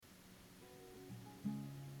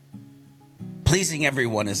Pleasing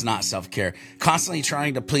everyone is not self-care. Constantly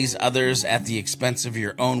trying to please others at the expense of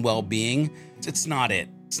your own well-being, it's not it.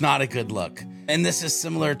 It's not a good look. And this is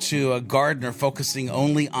similar to a gardener focusing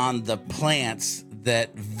only on the plants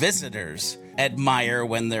that visitors admire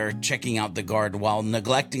when they're checking out the garden, while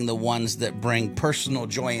neglecting the ones that bring personal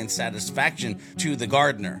joy and satisfaction to the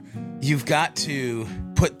gardener. You've got to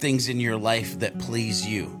put things in your life that please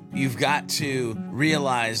you. You've got to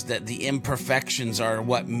realize that the imperfections are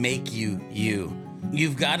what make you you.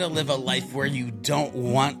 You've got to live a life where you don't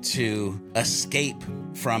want to escape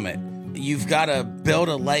from it. You've got to build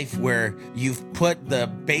a life where you've put the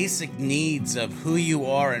basic needs of who you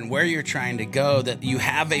are and where you're trying to go, that you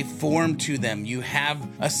have a form to them, you have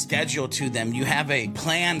a schedule to them, you have a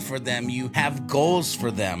plan for them, you have goals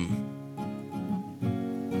for them.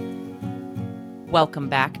 Welcome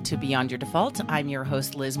back to Beyond Your Default. I'm your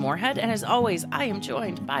host, Liz Moorhead, and as always, I am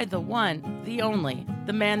joined by the one, the only,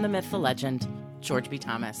 the man, the myth, the legend, George B.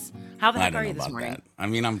 Thomas. How the heck are you this morning? That. I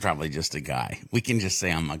mean, I'm probably just a guy. We can just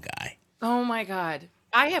say I'm a guy. Oh my God.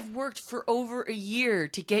 I have worked for over a year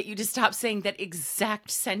to get you to stop saying that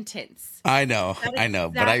exact sentence. I know.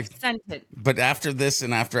 Sentence. But after this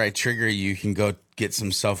and after I trigger you can go get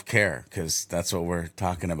some self-care, because that's what we're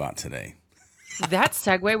talking about today. That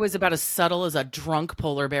segue was about as subtle as a drunk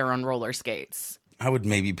polar bear on roller skates. I would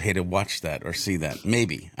maybe pay to watch that or see that.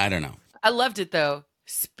 Maybe. I don't know. I loved it, though.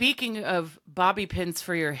 Speaking of bobby pins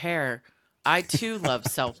for your hair, I, too, love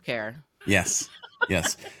self-care. Yes.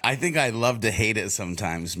 Yes. I think I love to hate it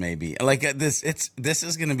sometimes, maybe. Like this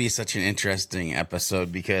is going to be such an interesting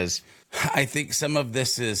episode because I think some of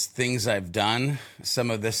this is things I've done.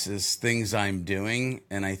 Some of this is things I'm doing.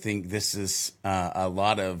 And I think this is a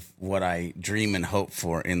lot of what I dream and hope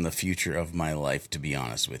for in the future of my life, to be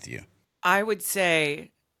honest with you. I would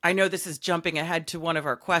say, I know this is jumping ahead to one of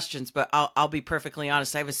our questions, but I'll be perfectly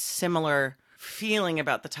honest. I have a similar feeling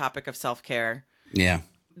about the topic of self-care. Yeah.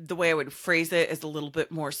 The way I would phrase it is a little bit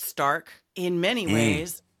more stark. In many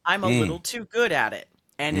ways, I'm a little too good at it.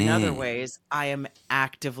 And in other ways, I am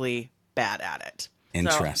actively bad at it.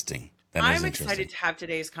 Interesting. I'm excited to have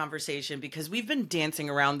today's conversation because we've been dancing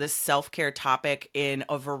around this self-care topic in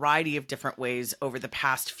a variety of different ways over the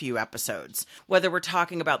past few episodes. Whether we're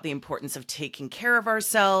talking about the importance of taking care of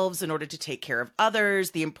ourselves in order to take care of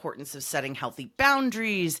others, the importance of setting healthy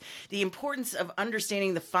boundaries, the importance of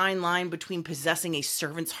understanding the fine line between possessing a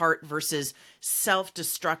servant's heart versus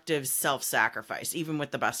self-destructive self-sacrifice, even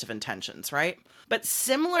with the best of intentions, right? But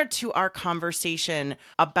similar to our conversation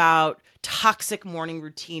about toxic morning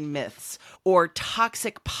routine myths or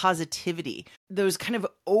toxic positivity, those kind of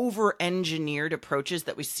over-engineered approaches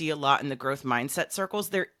that we see a lot in the growth mindset circles,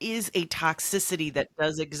 there is a toxicity that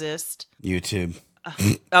does exist. YouTube.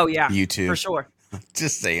 Oh, yeah. YouTube. For sure.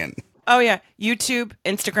 Just saying. Oh, yeah. YouTube,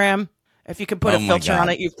 Instagram. If you could put a filter on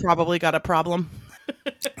it, you've probably got a problem.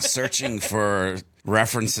 Searching for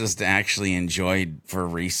references to actually enjoy for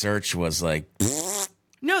research was like...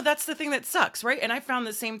 No, that's the thing that sucks, right? And I found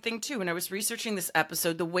the same thing too when I was researching this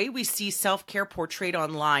episode. The way we see self-care portrayed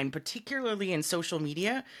online, particularly in social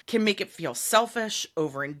media, can make it feel selfish,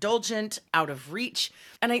 overindulgent, out of reach.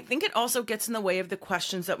 And I think it also gets in the way of the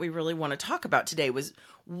questions that we really want to talk about today was,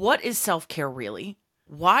 what is self-care really?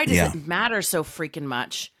 Why does it matter so freaking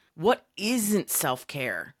much? What isn't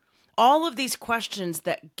self-care? All of these questions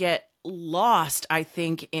that get lost, I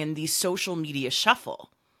think, in the social media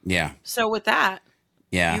shuffle. Yeah. So with that...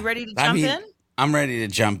 Yeah. You ready to jump in? I'm ready to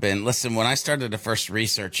jump in. Listen, when I started to first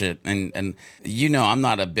research it, and you know, I'm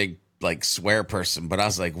not a big like swear person, but I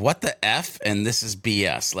was like, what the F? And this is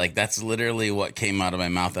BS. Like, that's literally what came out of my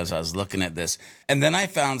mouth as I was looking at this. And then I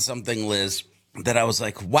found something, Liz, that I was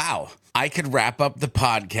like, wow, I could wrap up the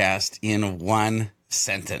podcast in one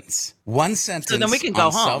sentence. One sentence. So then we can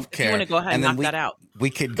go home. Self-care, if you want to go ahead and knock that out. We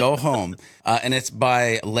could go home. And it's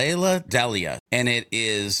by Layla Delia. And it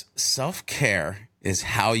is self-care is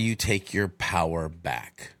how you take your power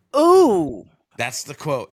back. Ooh. That's the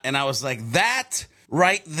quote. And I was like, that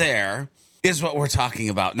right there is what we're talking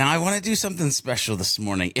about. Now, I want to do something special this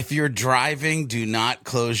morning. If you're driving, do not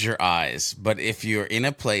close your eyes. But if you're in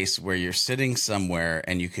a place where you're sitting somewhere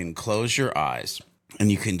and you can close your eyes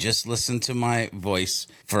and you can just listen to my voice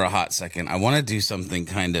for a hot second, I want to do something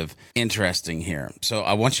kind of interesting here. So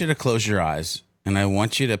I want you to close your eyes and I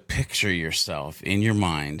want you to picture yourself in your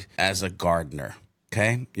mind as a gardener.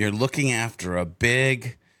 Okay, you're looking after a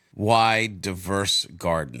big, wide, diverse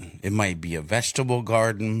garden. It might be a vegetable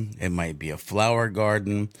garden. It might be a flower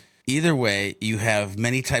garden. Either way, you have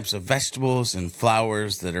many types of vegetables and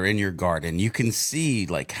flowers that are in your garden. You can see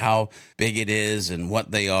like how big it is and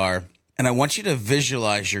what they are. And I want you to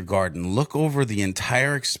visualize your garden. Look over the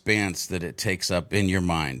entire expanse that it takes up in your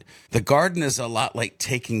mind. The garden is a lot like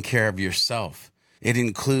taking care of yourself. It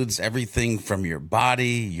includes everything from your body,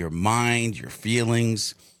 your mind, your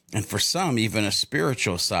feelings, and for some, even a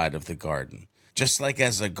spiritual side of the garden. Just like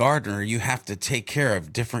as a gardener, you have to take care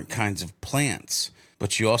of different kinds of plants,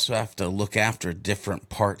 but you also have to look after different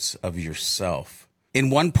parts of yourself.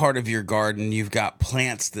 In one part of your garden, you've got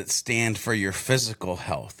plants that stand for your physical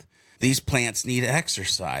health. These plants need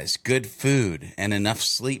exercise, good food, and enough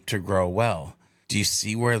sleep to grow well. Do you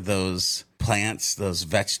see where those plants, those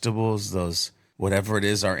vegetables, those whatever it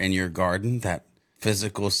is are in your garden, that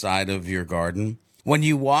physical side of your garden? When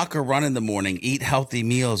you walk or run in the morning, eat healthy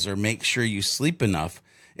meals, or make sure you sleep enough,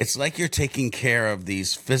 it's like you're taking care of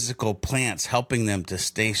these physical plants, helping them to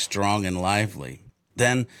stay strong and lively.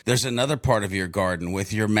 Then there's another part of your garden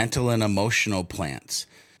with your mental and emotional plants.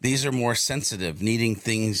 These are more sensitive, needing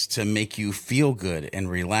things to make you feel good and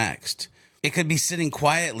relaxed. It could be sitting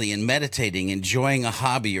quietly and meditating, enjoying a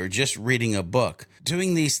hobby, or just reading a book.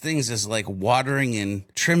 Doing these things is like watering and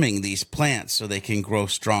trimming these plants so they can grow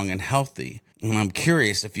strong and healthy. And I'm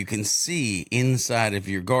curious if you can see inside of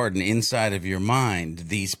your garden, inside of your mind,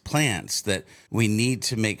 these plants that we need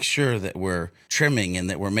to make sure that we're trimming and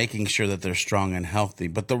that we're making sure that they're strong and healthy.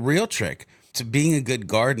 But the real trick to being a good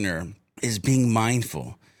gardener is being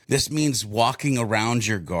mindful. This means walking around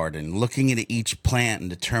your garden, looking at each plant and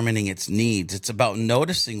determining its needs. It's about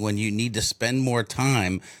noticing when you need to spend more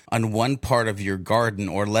time on one part of your garden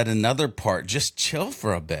or let another part just chill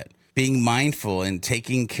for a bit. Being mindful and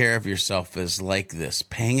taking care of yourself is like this,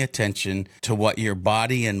 paying attention to what your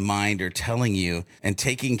body and mind are telling you and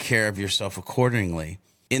taking care of yourself accordingly.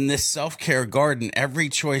 In this self-care garden, every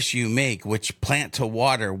choice you make, which plant to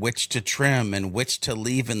water, which to trim, and which to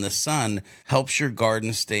leave in the sun, helps your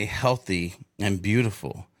garden stay healthy and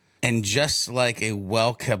beautiful. And just like a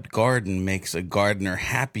well-kept garden makes a gardener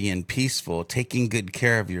happy and peaceful, taking good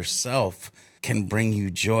care of yourself can bring you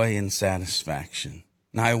joy and satisfaction.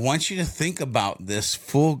 Now, I want you to think about this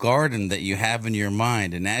full garden that you have in your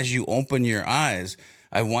mind. And as you open your eyes,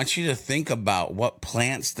 I want you to think about what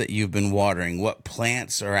plants that you've been watering, what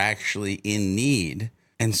plants are actually in need,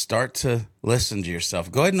 and start to listen to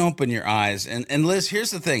yourself. Go ahead and open your eyes. And Liz,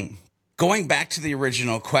 here's the thing. Going back to the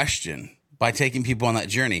original question, by taking people on that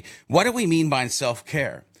journey, what do we mean by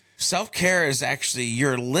self-care? Self-care is actually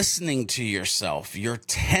you're listening to yourself, you're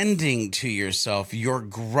tending to yourself, you're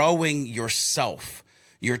growing yourself.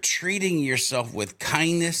 You're treating yourself with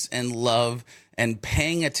kindness and love and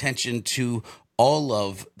paying attention to all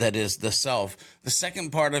of that is the self. The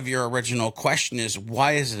second part of your original question is,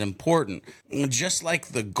 why is it important? Just like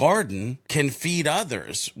the garden can feed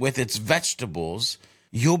others with its vegetables,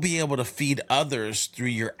 you'll be able to feed others through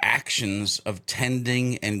your actions of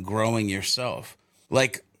tending and growing yourself.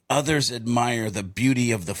 Like others admire the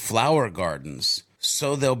beauty of the flower gardens,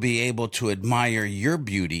 so they'll be able to admire your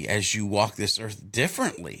beauty as you walk this earth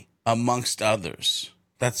differently amongst others.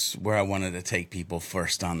 That's where I wanted to take people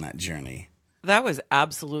first on that journey. That was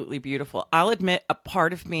absolutely beautiful. I'll admit, a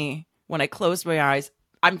part of me, when I closed my eyes,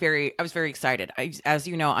 I was very excited. As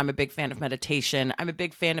you know, I'm a big fan of meditation. I'm a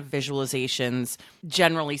big fan of visualizations.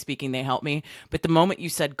 Generally speaking, they help me. But the moment you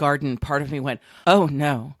said garden, part of me went, oh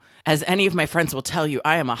no. As any of my friends will tell you,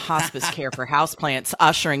 I am a hospice care for houseplants,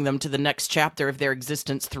 ushering them to the next chapter of their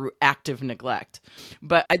existence through active neglect.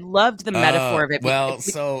 But I loved the metaphor of it. Well,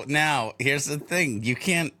 so now here's the thing. You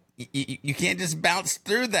can't just bounce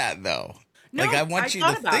through that though. No, I want you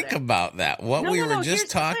to think about that. What we were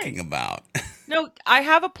just talking about. No, I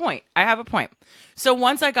have a point. So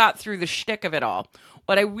once I got through the shtick of it all,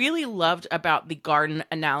 what I really loved about the garden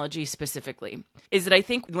analogy specifically is that I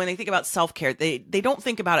think when they think about self-care, they don't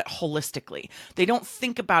think about it holistically. They don't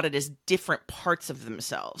think about it as different parts of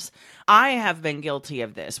themselves. I have been guilty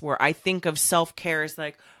of this, where I think of self-care as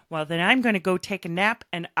like, well, then I'm going to go take a nap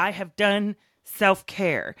and I have done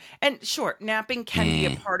self-care. And sure, napping can be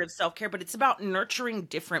a part of self-care, but it's about nurturing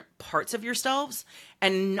different parts of yourselves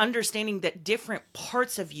and understanding that different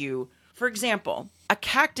parts of you, for example, a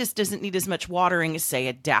cactus doesn't need as much watering as, say,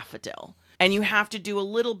 a daffodil. And you have to do a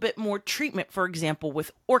little bit more treatment, for example,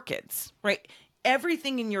 with orchids, right?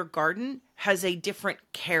 Everything in your garden has a different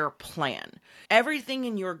care plan. Everything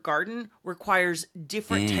in your garden requires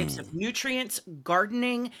different types of nutrients,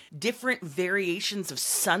 gardening, different variations of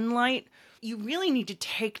sunlight. You really need to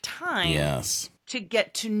take time to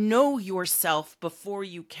get to know yourself before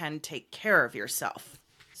you can take care of yourself.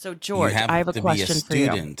 So, George, I have a question for you. You have to be a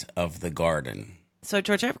student of the garden. So,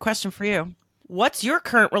 George, I have a question for you. what's your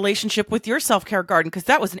current relationship with your self-care garden? Because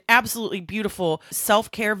that was an absolutely beautiful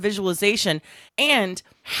self-care visualization. And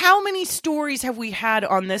how many stories have we had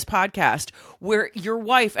on this podcast where your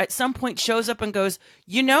wife at some point shows up and goes,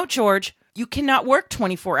 George, you cannot work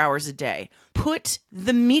 24 hours a day. Put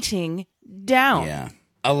the meeting down. Yeah,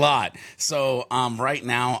 a lot. So right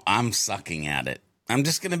now I'm sucking at it. I'm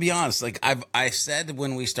just going to be honest. Like I said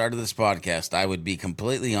when we started this podcast, I would be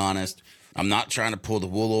completely honest. I'm not trying to pull the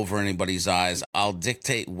wool over anybody's eyes. I'll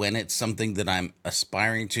dictate when it's something that I'm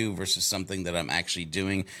aspiring to versus something that I'm actually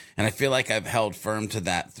doing. And I feel like I've held firm to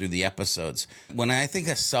that through the episodes. When I think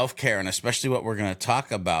of self-care, and especially what we're going to talk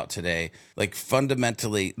about today, like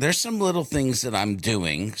fundamentally, there's some little things that I'm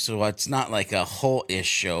doing. So it's not like a whole-ish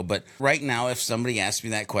show. But right now, if somebody asked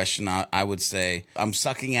me that question, I would say I'm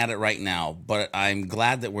sucking at it right now. But I'm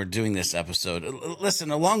glad that we're doing this episode.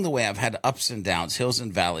 Listen, along the way, I've had ups and downs, hills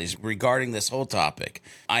and valleys regarding this whole topic.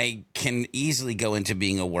 I can easily go into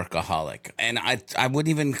being a workaholic, and I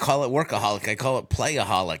wouldn't even call it workaholic. I call it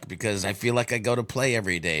playaholic because I feel like I go to play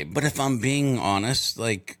every day. But if I'm being honest,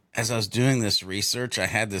 like as I was doing this research, I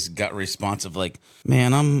had this gut response of like,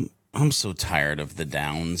 man, I'm so tired of the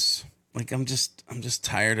downs. Like I'm just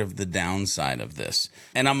tired of the downside of this.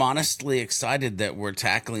 And I'm honestly excited that we're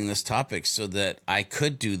tackling this topic so that I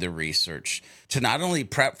could do the research to not only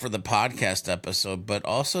prep for the podcast episode, but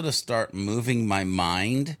also to start moving my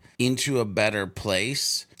mind into a better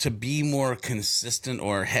place, to be more consistent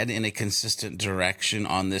or head in a consistent direction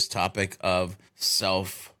on this topic of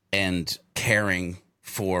self and caring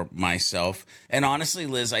for myself. And honestly,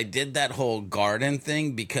 Liz, I did that whole garden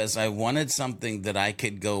thing because I wanted something that I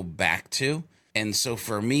could go back to. And so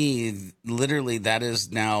for me, literally, that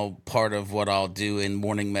is now part of what I'll do in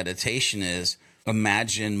morning meditation is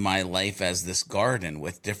imagine my life as this garden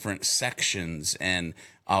with different sections, and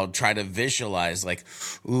I'll try to visualize like,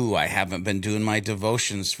 ooh, I haven't been doing my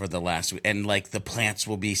devotions for the last week. And like the plants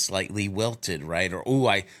will be slightly wilted, right? Or, ooh,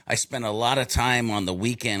 I spent a lot of time on the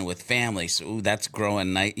weekend with family. So, ooh, that's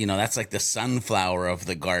growing nice. That's like the sunflower of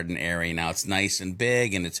the garden area. Now it's nice and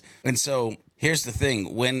big. And so here's the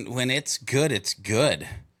thing. When it's good, it's good.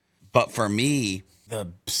 But for me,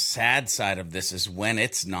 the sad side of this is when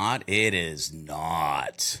it's not, it is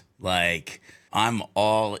not. Like I'm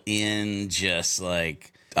all in just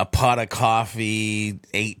like a pot of coffee,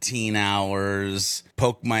 18 hours,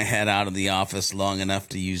 poke my head out of the office long enough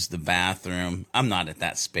to use the bathroom. I'm not at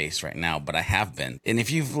that space right now, but I have been. And if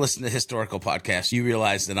you've listened to historical podcasts, you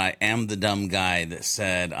realize that I am the dumb guy that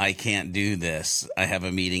said, I can't do this. I have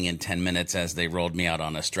a meeting in 10 minutes as they rolled me out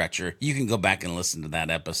on a stretcher. You can go back and listen to that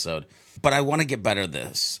episode. But I want to get better at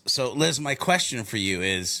this. So, Liz, my question for you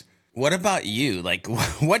is, what about you? Like,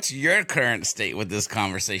 what's your current state with this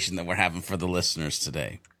conversation that we're having for the listeners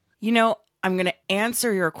today? I'm going to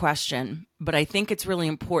answer your question, but I think it's really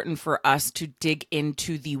important for us to dig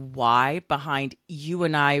into the why behind you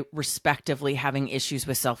and I respectively having issues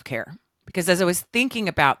with self-care. Because as I was thinking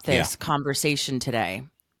about this conversation today,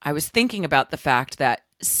 I was thinking about the fact that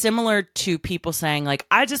similar to people saying like,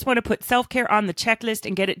 I just want to put self-care on the checklist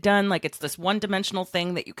and get it done. Like it's this one-dimensional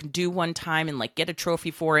thing that you can do one time and like get a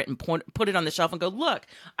trophy for it and put it on the shelf and go, look,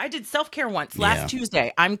 I did self-care once last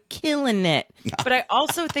Tuesday. I'm killing it. But I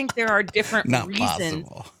also think there are different reasons.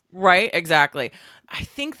 Possible. Right? Exactly. I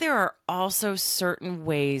think there are also certain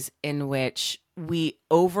ways in which we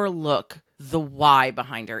overlook the why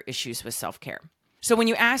behind our issues with self-care. So when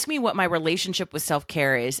you ask me what my relationship with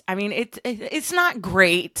self-care is, I mean, it's not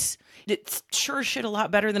great. It's sure shit a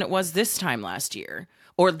lot better than it was this time last year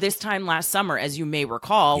or this time last summer, as you may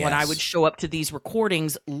recall, when I would show up to these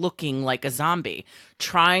recordings looking like a zombie,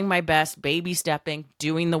 trying my best, baby stepping,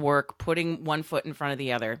 doing the work, putting one foot in front of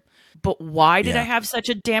the other. But why did I have such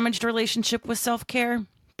a damaged relationship with self-care?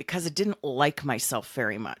 Because I didn't like myself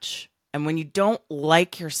very much. And when you don't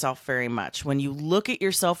like yourself very much, when you look at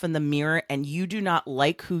yourself in the mirror and you do not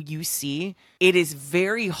like who you see, it is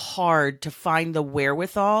very hard to find the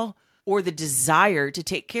wherewithal or the desire to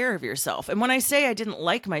take care of yourself. And when I say I didn't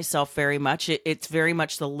like myself very much, it's very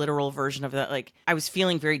much the literal version of that. Like I was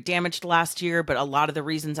feeling very damaged last year, but a lot of the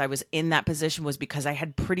reasons I was in that position was because I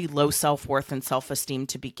had pretty low self-worth and self-esteem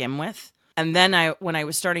to begin with. And then when I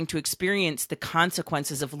was starting to experience the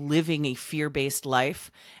consequences of living a fear-based life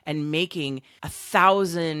and making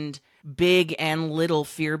 1,000 big and little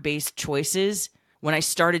fear-based choices, when I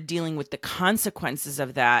started dealing with the consequences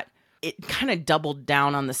of that, it kind of doubled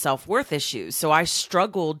down on the self-worth issues. So I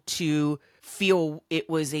struggled to feel it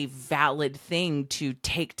was a valid thing to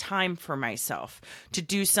take time for myself, to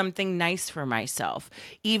do something nice for myself.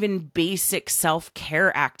 Even basic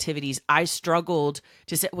self-care activities, I struggled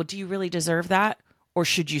to say, well, do you really deserve that? Or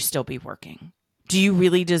should you still be working? Do you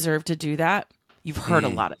really deserve to do that? You've hurt a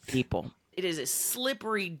lot of people. It is a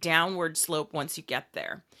slippery downward slope once you get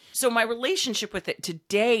there. So my relationship with it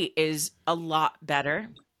today is a lot better.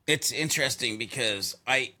 It's interesting because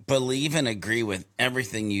I believe and agree with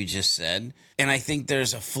everything you just said. And I think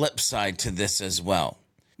there's a flip side to this as well.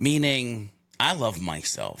 Meaning, I love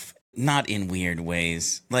myself, not in weird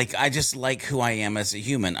ways. Like, I just like who I am as a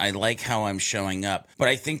human. I like how I'm showing up. But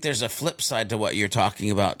I think there's a flip side to what you're talking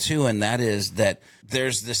about too. And that is that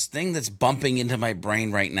there's this thing that's bumping into my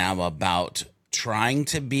brain right now about trying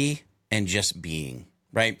to be and just being.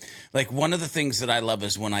 Right? Like, one of the things that I love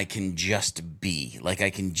is when I can just be. Like, I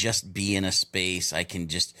can just be in a space. I can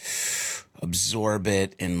just absorb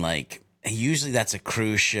it. And like, usually that's a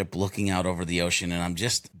cruise ship looking out over the ocean and I'm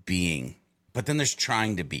just being. But then there's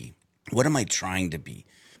trying to be. What am I trying to be?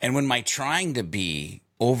 And when my trying to be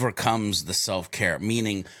overcomes the self-care,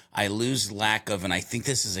 meaning I lose lack of, and I think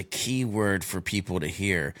this is a key word for people to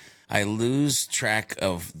hear, I lose track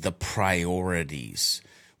of the priorities.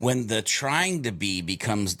 When the trying to be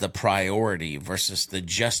becomes the priority versus the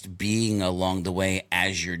just being along the way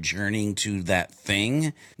as you're journeying to that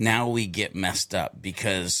thing, now we get messed up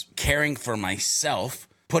because caring for myself,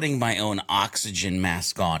 putting my own oxygen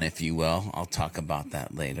mask on, if you will, I'll talk about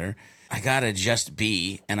that later. I gotta just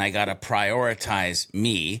be and I gotta prioritize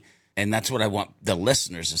me. And that's what I want the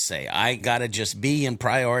listeners to say. I gotta just be and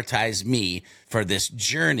prioritize me for this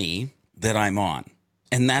journey that I'm on.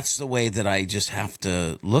 And that's the way that I just have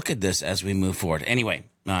to look at this as we move forward. Anyway,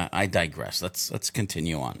 I digress. Let's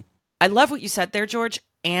continue on. I love what you said there, George.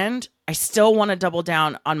 And I still want to double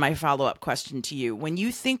down on my follow-up question to you. When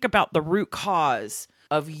you think about the root cause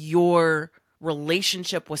of your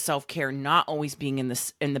relationship with self-care not always being in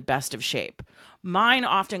the best of shape, mine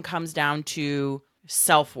often comes down to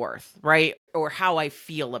self-worth, right? Or how I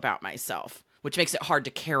feel about myself, which makes it hard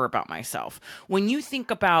to care about myself. When you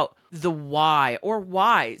think about the why or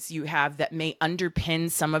whys you have that may underpin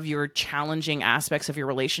some of your challenging aspects of your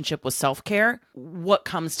relationship with self-care, what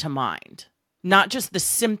comes to mind? Not just the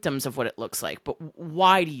symptoms of what it looks like, but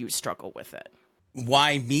why do you struggle with it?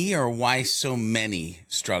 Why me or why so many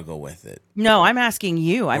struggle with it? No, I'm asking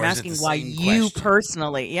you. I'm Or is it asking the why same you question?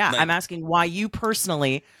 personally, I'm asking why you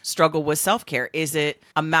personally struggle with self-care. Is it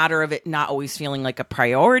a matter of it not always feeling like a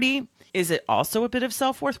priority? Is it also a bit of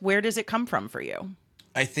self-worth? Where does it come from for you?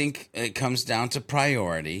 I think it comes down to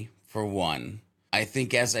priority, for one. I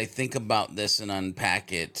think as I think about this and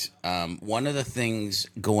unpack it, one of the things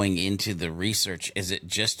going into the research is it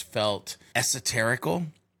just felt esoterical.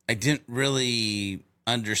 I didn't really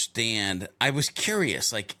understand. I was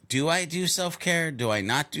curious, like, do I do self-care? Do I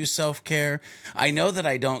not do self-care? I know that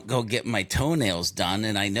I don't go get my toenails done,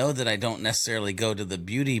 and I know that I don't necessarily go to the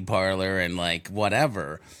beauty parlor and like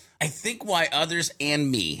whatever. I think why others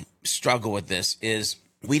and me struggle with this is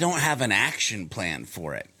we don't have an action plan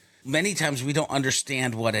for it. Many times we don't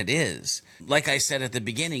understand what it is. Like I said at the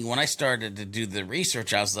beginning, when I started to do the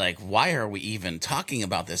research, I was like, why are we even talking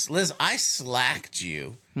about this? Liz, I slacked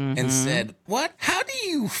you and said, what? How do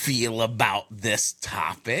you feel about this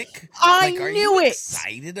topic? I like, are knew you it.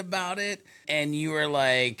 excited about it? And you were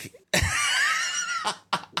like...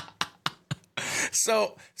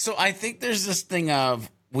 So I think there's this thing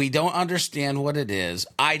of we don't understand what it is.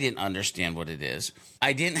 I didn't understand what it is.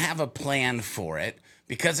 I didn't have a plan for it.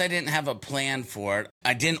 Because I didn't have a plan for it,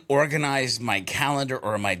 I didn't organize my calendar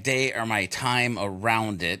or my day or my time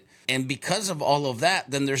around it. And because of all of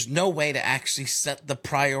that, then there's no way to actually set the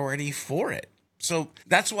priority for it. So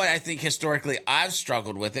that's why I think historically I've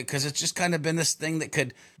struggled with it, because it's just kind of been this thing that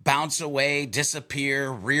could bounce away,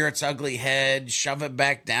 disappear, rear its ugly head, shove it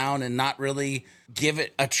back down, and not really give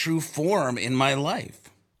it a true form in my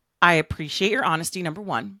life. I appreciate your honesty, number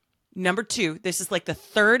one. Number two, this is like the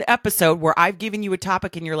third episode where I've given you a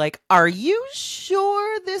topic and you're like, are you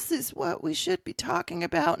sure this is what we should be talking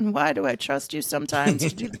about? And why do I trust you sometimes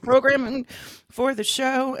to do the programming for the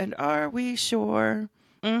show? And are we sure?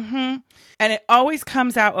 And it always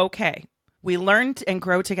comes out okay. We learn and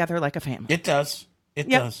grow together like a family. It does. It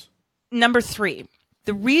does. Number three,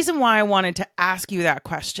 the reason why I wanted to ask you that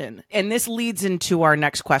question, and this leads into our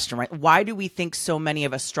next question, right? Why do we think so many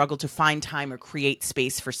of us struggle to find time or create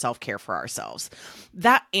space for self-care for ourselves?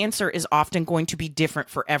 That answer is often going to be different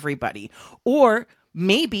for everybody. Or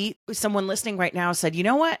maybe someone listening right now said, you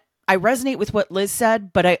know what? I resonate with what Liz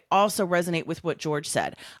said, but I also resonate with what George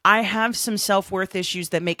said. I have some self-worth issues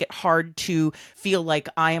that make it hard to feel like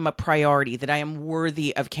I am a priority, that I am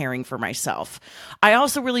worthy of caring for myself. I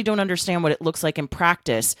also really don't understand what it looks like in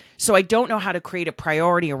practice, so I don't know how to create a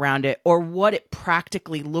priority around it or what it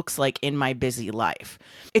practically looks like in my busy life.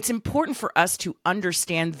 It's important for us to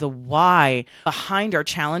understand the why behind our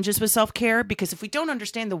challenges with self-care, because if we don't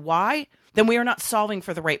understand the why, then we are not solving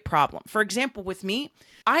for the right problem. For example, with me,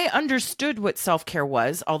 I understood what self-care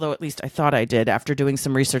was, although at least I thought I did after doing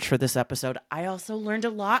some research for this episode. I also learned a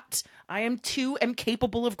lot. I am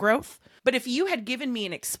capable of growth. But if you had given me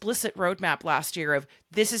an explicit roadmap last year of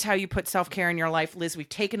this is how you put self-care in your life, Liz, we've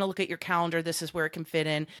taken a look at your calendar, this is where it can fit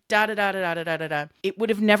in, it would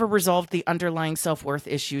have never resolved the underlying self-worth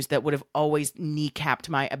issues that would have always kneecapped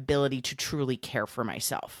my ability to truly care for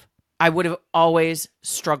myself. I would have always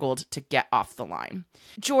struggled to get off the line.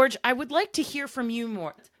 George, I would like to hear from you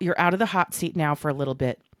more. You're out of the hot seat now for a little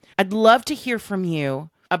bit. I'd love to hear from you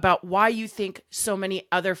about why you think so many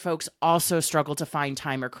other folks also struggle to find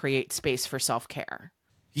time or create space for self-care.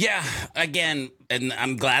 Yeah, again, and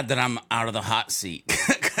I'm glad that I'm out of the hot seat.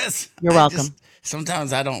 'Cause You're welcome.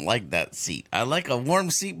 Sometimes I don't like that seat. I like a warm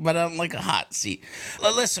seat, but I don't like a hot seat.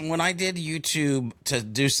 Listen, when I did YouTube to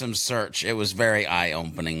do some search, it was very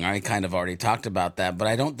eye-opening. I kind of already talked about that, but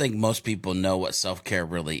I don't think most people know what self-care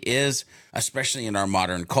really is, especially in our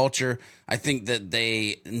modern culture. I think that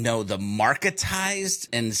they know the marketized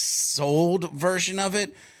and sold version of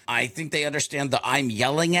it. I think they understand the I'm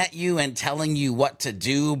yelling at you and telling you what to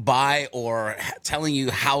do by or telling you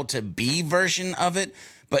how to be version of it,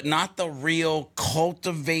 but not the real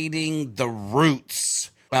cultivating the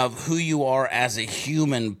roots of who you are as a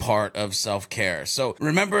human part of self-care. So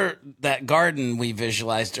remember that garden we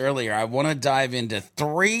visualized earlier. I want to dive into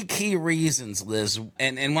 3 key reasons, Liz.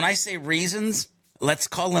 And when I say reasons, let's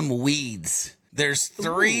call them weeds. There's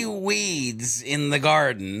 3 weeds in the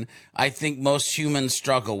garden I think most humans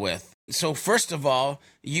struggle with. So first of all,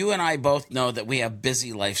 you and I both know that we have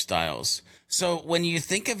busy lifestyles. So when you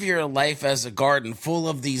think of your life as a garden full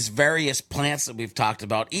of these various plants that we've talked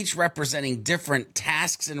about, each representing different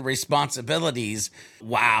tasks and responsibilities,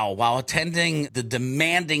 wow, while attending the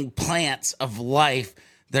demanding plants of life,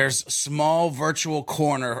 there's small virtual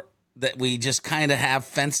corner that we just kind of have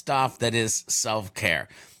fenced off that is self-care.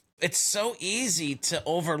 It's so easy to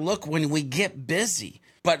overlook when we get busy,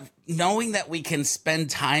 but knowing that we can spend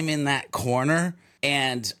time in that corner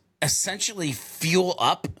and essentially fuel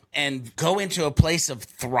up and go into a place of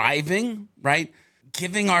thriving, right?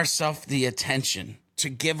 Giving ourselves the attention to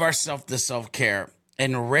give ourselves the self-care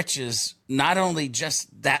enriches not only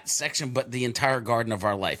just that section, but the entire garden of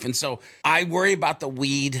our life. And so I worry about the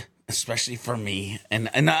weed, especially for me, and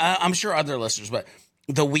I'm sure other listeners, but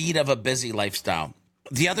the weed of a busy lifestyle.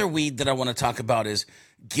 The other weed that I want to talk about is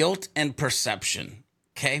guilt and perception,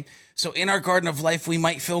 okay? So in our garden of life, we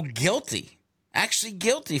might feel guilty, actually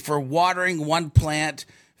guilty for watering one plant,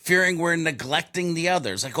 fearing we're neglecting the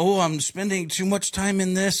others. Like, oh, I'm spending too much time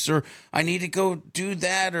in this, or I need to go do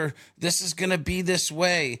that, or this is going to be this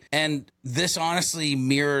way. And this honestly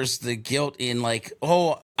mirrors the guilt in like,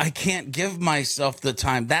 oh, I can't give myself the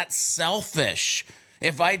time. That's selfish.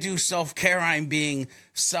 If I do self-care, I'm being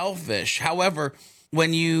selfish. However,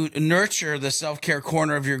 when you nurture the self-care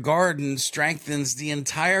corner of your garden, strengthens the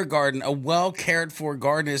entire garden. A well-cared-for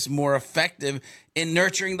garden is more effective in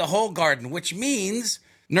nurturing the whole garden, which means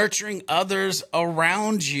nurturing others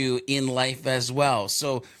around you in life as well.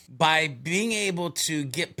 So by being able to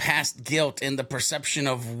get past guilt and the perception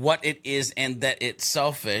of what it is and that it's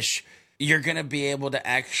selfish, you're going to be able to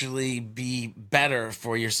actually be better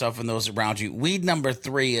for yourself and those around you. Weed number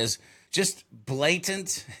 3 is just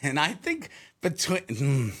blatant, and I think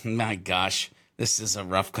my gosh, this is a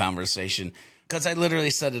rough conversation because I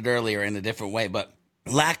literally said it earlier in a different way, but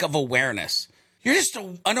lack of awareness. You're just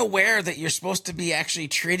unaware that you're supposed to be actually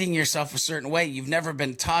treating yourself a certain way. You've never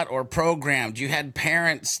been taught or programmed. You had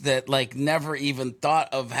parents that like never even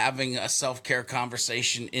thought of having a self-care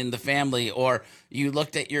conversation in the family, or you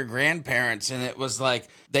looked at your grandparents and it was like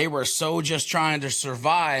they were so just trying to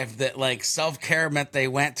survive that like self-care meant they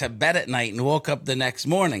went to bed at night and woke up the next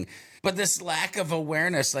morning. But this lack of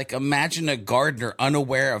awareness, like imagine a gardener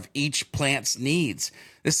unaware of each plant's needs.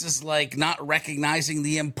 This is like not recognizing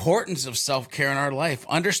the importance of self-care in our life.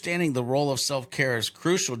 Understanding the role of self-care is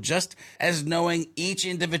crucial, just as knowing each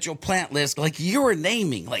individual plant list, like you were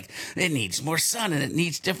naming, like it needs more sun and it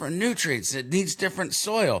needs different nutrients, it needs different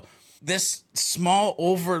soil. this small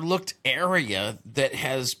overlooked area that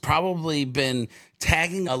has probably been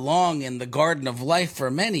tagging along in the garden of life for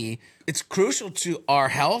many. It's crucial to our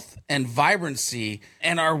health and vibrancy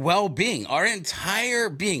and our well-being, our entire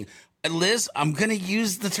being. Liz, I'm going to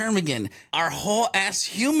use the term again, our whole ass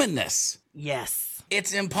humanness. Yes.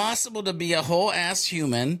 It's impossible to be a whole ass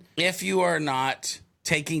human if you are not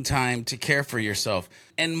taking time to care for yourself.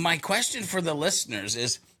 And my question for the listeners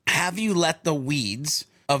is, have you let the weeds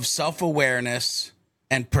of self-awareness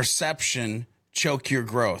and perception choke your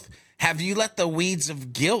growth? Have you let the weeds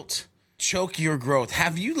of guilt choke your growth?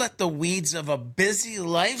 Have you let the weeds of a busy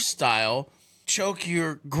lifestyle choke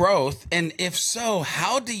your growth? And if so,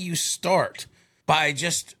 how do you start? By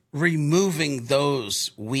just removing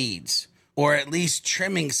those weeds, or at least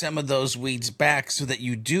trimming some of those weeds back so that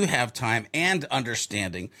you do have time and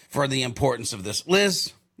understanding for the importance of this.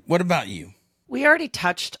 Liz, what about you? We already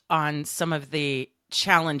touched on some of the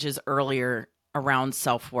challenges earlier around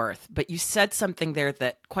self-worth, but you said something there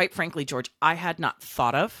that, quite frankly, George, I had not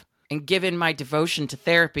thought of. And given my devotion to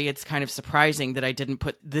therapy, it's kind of surprising that I didn't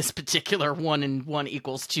put this particular 1 and 1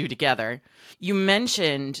 equals 2 together. You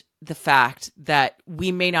mentioned the fact that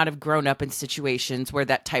we may not have grown up in situations where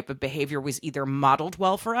that type of behavior was either modeled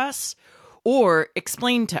well for us or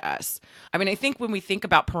explained to us. I mean, I think when we think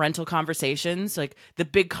about parental conversations, like the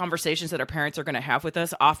big conversations that our parents are going to have with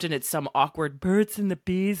us, often it's some awkward birds and the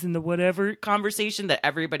bees and the whatever conversation that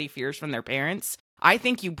everybody fears from their parents. I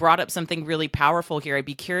think you brought up something really powerful here. I'd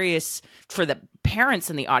be curious for the parents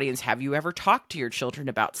in the audience, have you ever talked to your children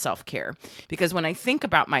about self-care? Because when I think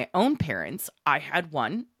about my own parents, I had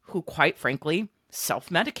one who, quite frankly,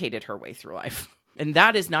 self-medicated her way through life. And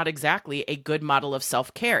that is not exactly a good model of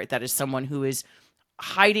self-care. That is someone who is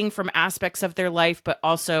hiding from aspects of their life, but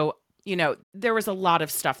also, you know, there was a lot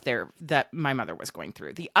of stuff there that my mother was going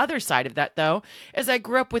through. The other side of that, though, is I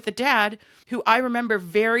grew up with a dad who I remember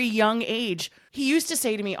very young age. He used to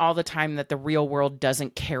say to me all the time that the real world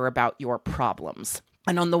doesn't care about your problems.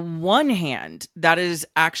 And on the one hand, that is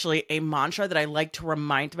actually a mantra that I like to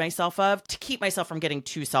remind myself of to keep myself from getting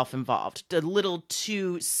too self-involved, a little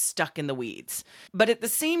too stuck in the weeds. But at the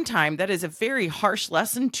same time, that is a very harsh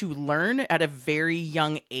lesson to learn at a very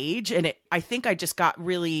young age. And I think I just got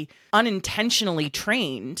really unintentionally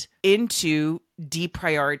trained into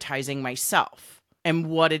deprioritizing myself and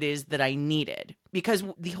what it is that I needed. Because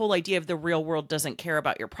the whole idea of the real world doesn't care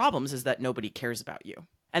about your problems is that nobody cares about you.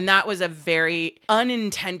 And that was a very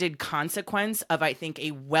unintended consequence of, I think,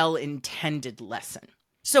 a well-intended lesson.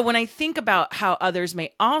 So when I think about how others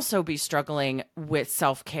may also be struggling with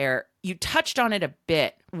self-care, you touched on it a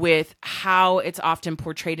bit with how it's often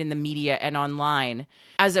portrayed in the media and online.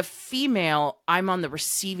 As a female, I'm on the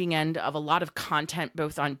receiving end of a lot of content,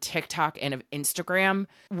 both on TikTok and of Instagram,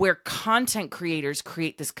 where content creators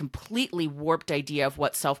create this completely warped idea of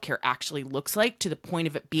what self-care actually looks like to the point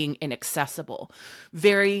of it being inaccessible.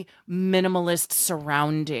 Very minimalist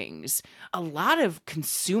surroundings. A lot of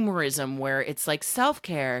consumerism where it's like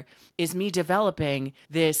self-care is me developing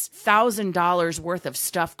this $1,000 worth of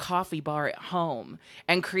stuffed coffee bar at home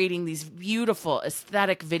and creating these beautiful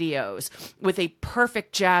aesthetic videos with a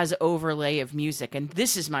perfect jazz overlay of music. And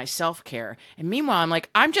this is my self-care. And meanwhile, I'm like,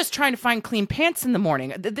 I'm just trying to find clean pants in the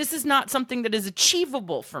morning. This is not something that is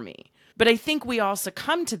achievable for me. But I think we all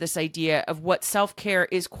succumb to this idea of what self-care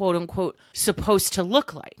is, quote unquote, supposed to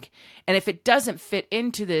look like. And if it doesn't fit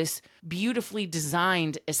into this beautifully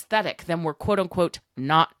designed aesthetic, then we're, quote unquote,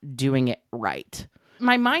 not doing it right.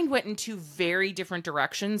 My mind went in two very different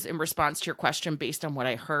directions in response to your question based on what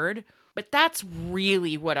I heard. But that's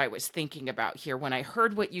really what I was thinking about here when I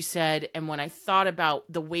heard what you said and when I thought about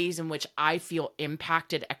the ways in which I feel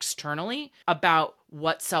impacted externally about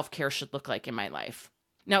what self-care should look like in my life.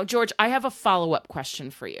 Now, George, I have a follow-up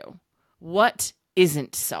question for you. What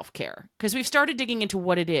isn't self-care? Because we've started digging into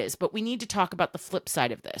what it is, but we need to talk about the flip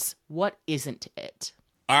side of this. What isn't it?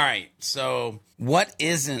 All right. So what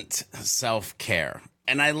isn't self-care?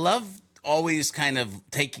 And I love always kind of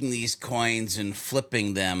taking these coins and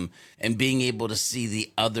flipping them and being able to see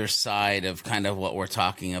the other side of kind of what we're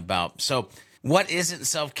talking about. So what isn't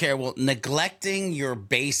self-care? Well, neglecting your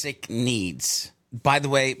basic needs. By the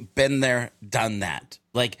way, been there, done that.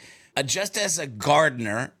 Like, just as a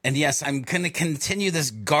gardener, and yes, I'm going to continue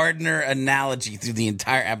this gardener analogy through the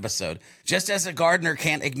entire episode. Just as a gardener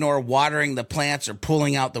can't ignore watering the plants or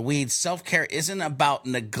pulling out the weeds, self-care isn't about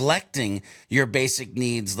neglecting your basic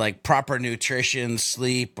needs like proper nutrition,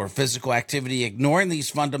 sleep, or physical activity. Ignoring these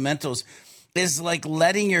fundamentals is like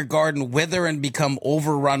letting your garden wither and become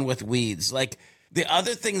overrun with weeds. Like, The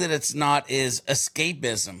other thing that it's not is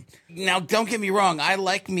escapism. Now, don't get me wrong. I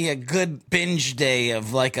like me a good binge day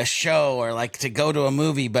of like a show or like to go to a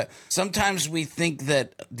movie, but sometimes we think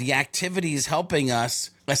that the activity is helping us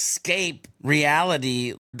escape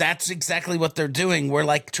reality. That's exactly what they're doing. We're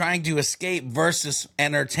like trying to escape versus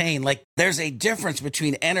entertain. Like there's a difference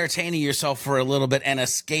between entertaining yourself for a little bit and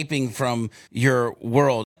escaping from your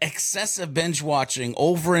world. Excessive binge watching,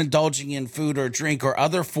 overindulging in food or drink or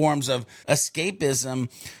other forms of escapism,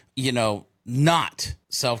 not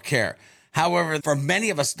self-care. However, for many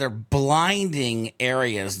of us, they're blinding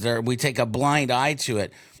areas. We take a blind eye to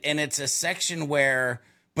it. And it's a section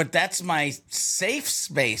but that's my safe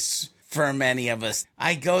space for many of us.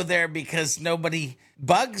 I go there because nobody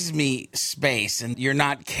bugs me space, and you're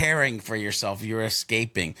not caring for yourself. You're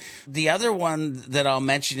escaping. The other one that I'll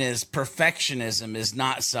mention is perfectionism is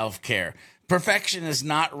not self-care. Perfection is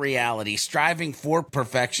not reality. Striving for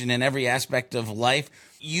perfection in every aspect of life,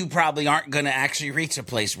 you probably aren't going to actually reach a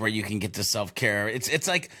place where you can get to self-care. It's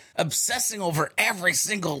like obsessing over every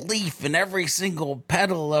single leaf and every single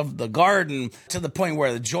petal of the garden to the point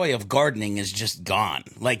where the joy of gardening is just gone.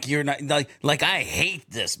 Like you're not like I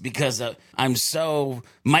hate this because I'm so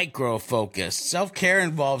micro-focused. Self-care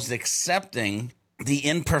involves accepting the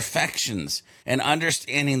imperfections and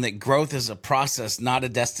understanding that growth is a process, not a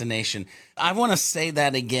destination. I want to say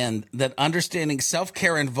that again, that understanding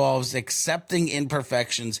self-care involves accepting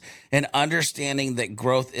imperfections and understanding that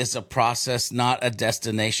growth is a process, not a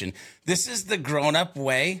destination. This is the grown-up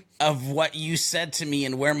way of what you said to me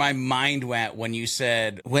and where my mind went when you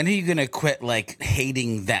said, when are you going to quit like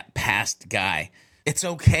hating that past guy? It's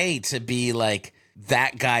okay to be like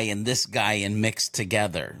that guy and this guy and mixed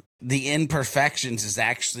together. The imperfections is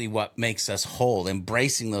actually what makes us whole,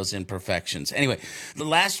 embracing those imperfections. Anyway, the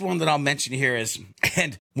last one that I'll mention here is,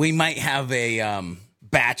 and we might have a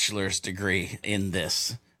bachelor's degree in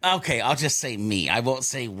this. Okay, I'll just say me. I won't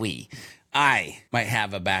say we. I might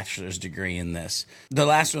have a bachelor's degree in this. The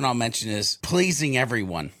last one I'll mention is pleasing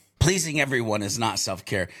everyone. Pleasing everyone is not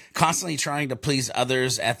self-care. Constantly trying to please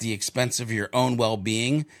others at the expense of your own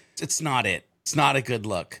well-being, it's not it. It's not a good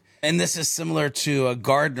look. And this is similar to a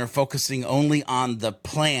gardener focusing only on the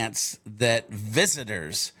plants that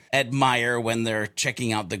visitors admire when they're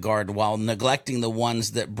checking out the garden while neglecting the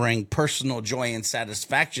ones that bring personal joy and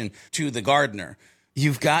satisfaction to the gardener.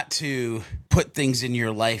 You've got to put things in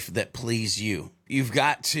your life that please you. You've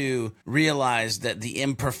got to realize that the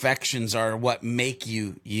imperfections are what make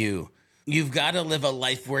you you. You've got to live a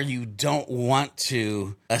life where you don't want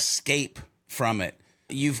to escape from it.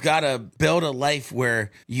 You've got to build a life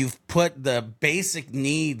where you've put the basic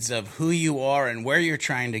needs of who you are and where you're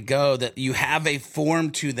trying to go, that you have a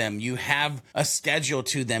form to them, you have a schedule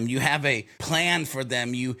to them, you have a plan for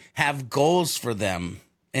them, you have goals for them.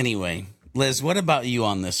 Anyway, Liz, what about you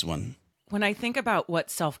on this one? When I think about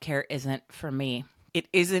what self-care isn't for me, it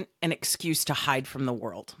isn't an excuse to hide from the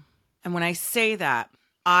world. And when I say that,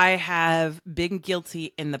 I have been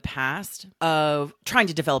guilty in the past of trying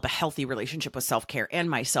to develop a healthy relationship with self-care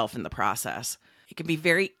and myself in the process. It can be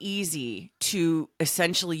very easy to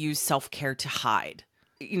essentially use self-care to hide.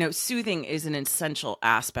 Soothing is an essential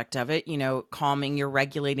aspect of it, calming,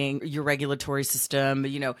 regulating your regulatory system,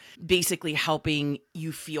 basically helping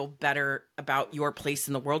you feel better about your place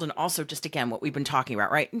in the world. And also just, again, what we've been talking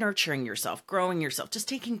about, right? Nurturing yourself, growing yourself, just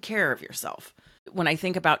taking care of yourself. When I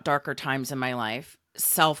think about darker times in my life,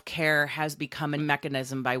 self-care has become a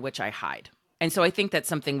mechanism by which I hide. And so I think that's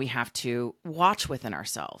something we have to watch within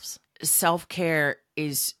ourselves. Self-care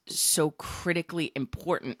is so critically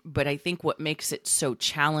important, but I think what makes it so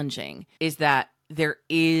challenging is that there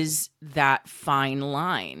is that fine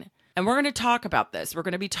line. And we're going to talk about this. We're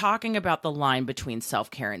going to be talking about the line between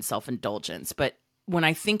self-care and self-indulgence. But when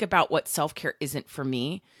I think about what self-care isn't for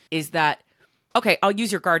me, is that, okay, I'll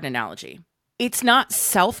use your garden analogy. It's not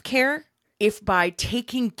self-care if by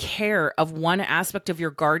taking care of one aspect of your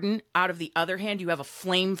garden, out of the other hand, you have a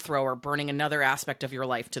flamethrower burning another aspect of your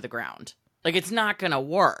life to the ground. Like, it's not going to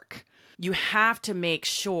work. You have to make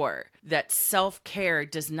sure that self-care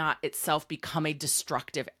does not itself become a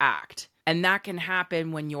destructive act. And that can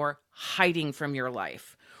happen when you're hiding from your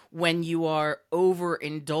life, when you are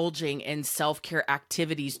overindulging in self-care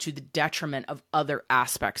activities to the detriment of other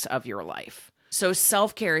aspects of your life. So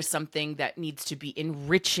self-care is something that needs to be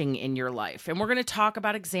enriching in your life. And we're going to talk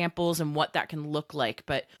about examples and what that can look like,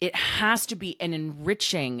 but it has to be an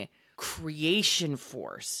enriching creation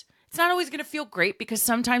force. It's not always going to feel great because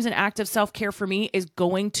sometimes an act of self-care for me is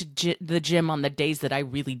going to the gym on the days that I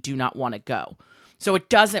really do not want to go. So it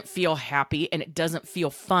doesn't feel happy and it doesn't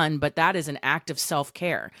feel fun, but that is an act of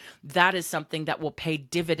self-care. That is something that will pay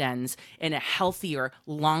dividends in a healthier,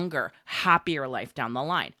 longer, happier life down the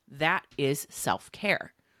line. That is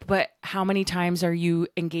self-care. But how many times are you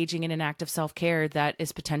engaging in an act of self-care that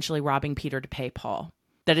is potentially robbing Peter to pay Paul?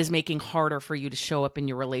 That is making harder for you to show up in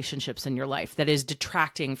your relationships in your life, that is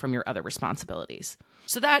detracting from your other responsibilities.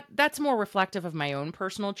 So that's more reflective of my own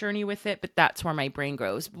personal journey with it, but that's where my brain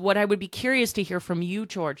goes. What I would be curious to hear from you,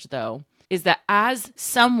 George, though, is that as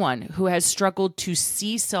someone who has struggled to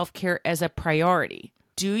see self-care as a priority,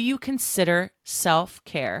 do you consider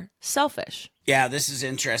self-care selfish? Yeah, this is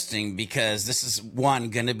interesting because this is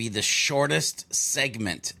going to be the shortest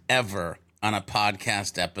segment ever on a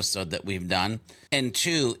podcast episode that we've done. And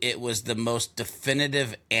two, it was the most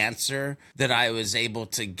definitive answer that I was able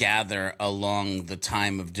to gather along the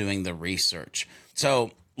time of doing the research. So,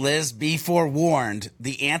 Liz, be forewarned,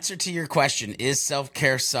 the answer to your question, is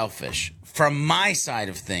self-care selfish, from my side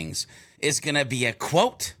of things, is going to be a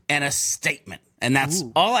quote and a statement. And that's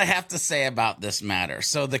all I have to say about this matter.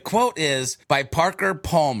 So the quote is by Parker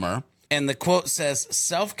Palmer, and the quote says,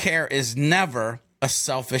 "Self-care is never a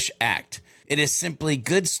selfish act. It is simply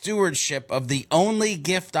good stewardship of the only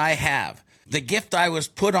gift I have, the gift I was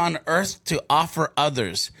put on earth to offer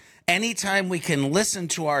others. Anytime we can listen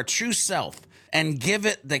to our true self and give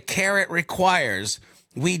it the care it requires,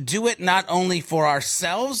 we do it not only for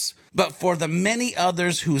ourselves, but for the many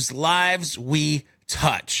others whose lives we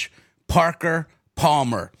touch." Parker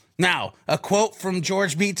Palmer. Now, a quote from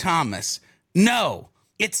George B. Thomas. No,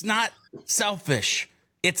 it's not selfish.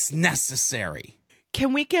 It's necessary.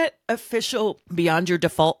 Can we get official Beyond Your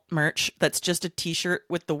Default merch that's just a t-shirt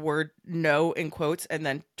with the word no in quotes and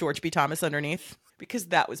then George B. Thomas underneath? Because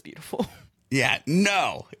that was beautiful. Yeah,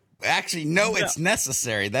 no. Actually, no, it's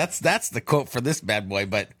necessary. That's the quote for this bad boy.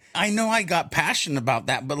 But I know I got passionate about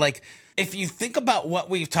that. But like, if you think about what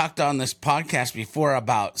we've talked on this podcast before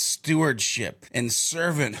about stewardship and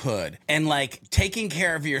servanthood and like taking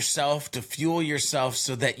care of yourself to fuel yourself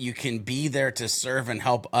so that you can be there to serve and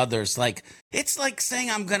help others, like it's like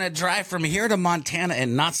saying I'm going to drive from here to Montana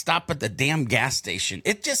and not stop at the damn gas station.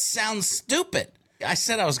 It just sounds stupid. I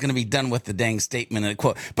said I was going to be done with the dang statement and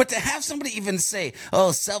quote, but to have somebody even say,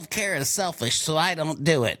 "Oh, self-care is selfish, so I don't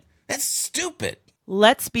do it." That's stupid.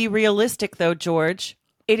 Let's be realistic though, George.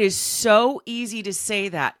 It is so easy to say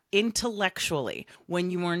that intellectually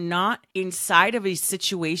when you are not inside of a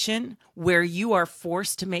situation where you are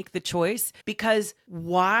forced to make the choice. Because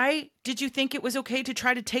why did you think it was okay to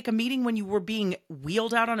try to take a meeting when you were being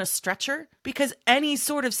wheeled out on a stretcher? Because any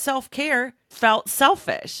sort of self-care felt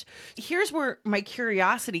selfish. Here's where my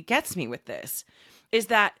curiosity gets me with this, is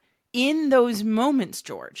that in those moments,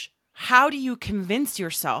 George, how do you convince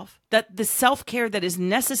yourself that the self-care that is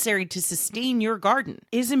necessary to sustain your garden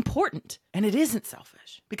is important and it isn't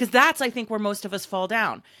selfish? Because that's, I think, where most of us fall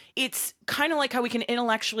down. It's kind of like how we can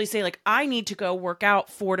intellectually say, like, I need to go work out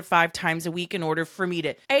 4 to 5 times a week in order for me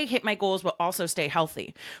to, A, hit my goals, but also stay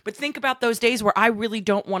healthy. But think about those days where I really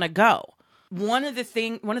don't want to go. One of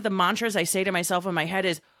the mantras I say to myself in my head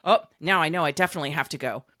is, oh, now I know I definitely have to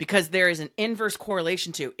go, because there is an inverse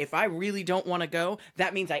correlation to if I really don't want to go,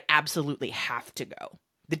 that means I absolutely have to go.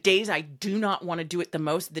 The days I do not want to do it the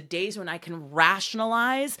most, the days when I can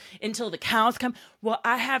rationalize until the cows come, well,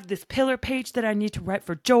 I have this pillar page that I need to write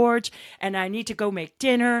for George, and I need to go make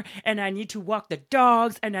dinner, and I need to walk the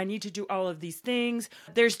dogs, and I need to do all of these things.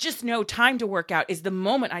 There's just no time to work out is the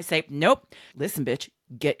moment I say, nope, listen, bitch,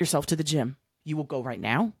 get yourself to the gym. You will go right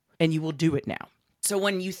now, and you will do it now. So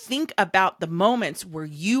when you think about the moments where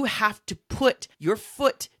you have to put your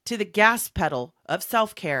foot to the gas pedal of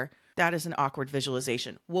self-care, that is an awkward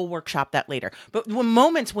visualization. We'll workshop that later. But the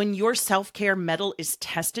moments when your self-care mettle is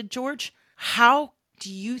tested, George, how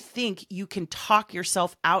do you think you can talk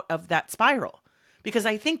yourself out of that spiral? Because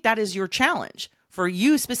I think that is your challenge. For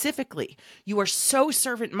you specifically, you are so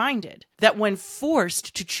servant-minded that when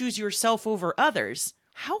forced to choose yourself over others,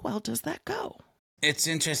 how well does that go? It's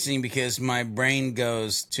interesting because my brain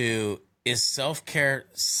goes to, is self-care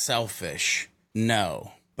selfish?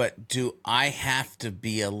 No. But do I have to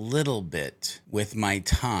be a little bit with my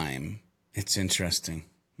time? It's interesting.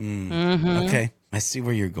 Okay. I see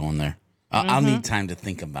where you're going there. I'll need time to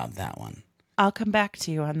think about that one. I'll come back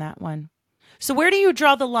to you on that one. So where do you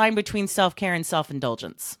draw the line between self-care and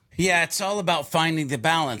self-indulgence? Yeah, it's all about finding the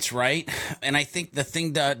balance, right? And I think the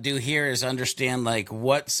thing to do here is understand like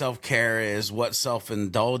what self-care is, what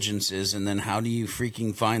self-indulgence is, and then how do you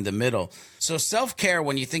freaking find the middle? So self-care,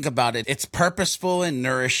 when you think about it, it's purposeful and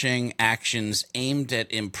nourishing actions aimed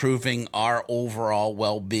at improving our overall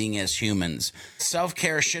well-being as humans.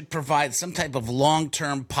 Self-care should provide some type of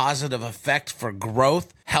long-term positive effect for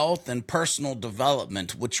growth, health, and personal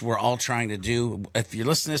development, which we're all trying to do. If you're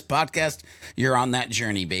listening to this podcast, you're on that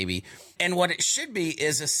journey, baby. And what it should be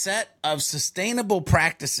is a set of sustainable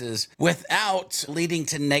practices without leading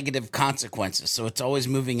to negative consequences. So it's always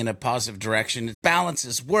moving in a positive direction. It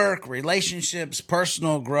balances work, relationships,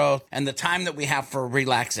 personal growth, and the time that we have for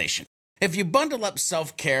relaxation. If you bundle up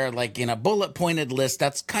self-care like in a bullet pointed list,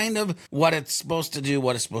 that's kind of what it's supposed to do,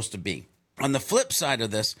 what it's supposed to be. On the flip side of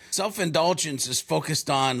this, self-indulgence is focused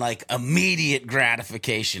on like immediate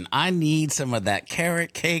gratification. I need some of that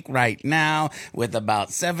carrot cake right now with about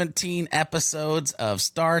 17 episodes of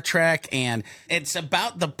Star Trek. And it's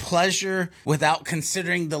about the pleasure without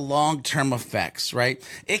considering the long-term effects, right?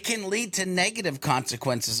 It can lead to negative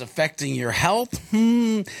consequences affecting your health,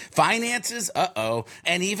 finances,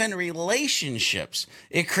 and even relationships.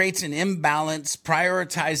 It creates an imbalance,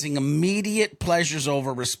 prioritizing immediate pleasures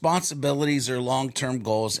over responsibilities or long-term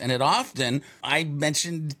goals. And it often, I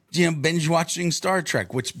mentioned, binge watching Star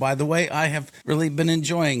Trek, which by the way, I have really been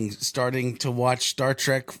enjoying starting to watch Star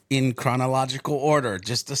Trek in chronological order.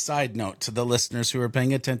 Just a side note to the listeners who are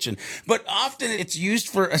paying attention. But often it's used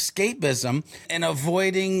for escapism and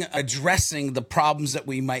avoiding addressing the problems that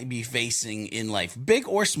we might be facing in life, big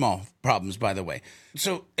or small problems, by the way.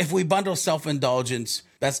 So if we bundle self-indulgence,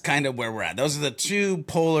 that's kind of where we're at. Those are the two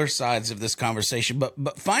polar sides of this conversation,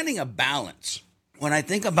 but finding a balance. When I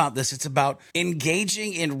think about this, it's about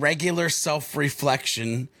engaging in regular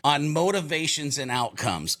self-reflection on motivations and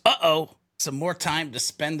outcomes. Some more time to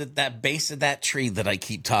spend at that base of that tree that I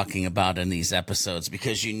keep talking about in these episodes,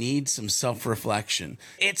 because you need some self-reflection.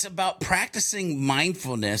 It's about practicing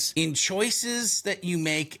mindfulness in choices that you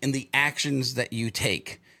make and the actions that you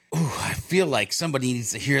take. Ooh, I feel like somebody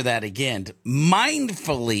needs to hear that again.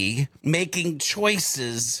 Mindfully making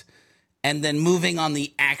choices and then moving on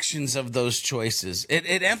the actions of those choices.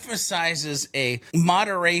 It emphasizes a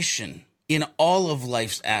moderation in all of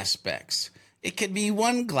life's aspects. It could be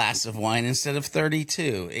one glass of wine instead of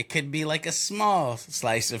 32. It could be like a small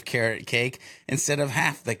slice of carrot cake instead of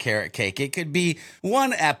half the carrot cake. It could be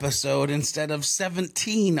one episode instead of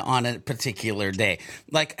 17 on a particular day.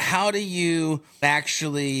 Like, how do you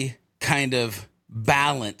actually kind of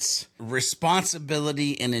balance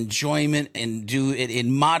responsibility and enjoyment and do it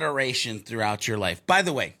in moderation throughout your life? By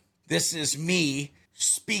the way, this is me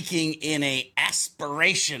speaking in a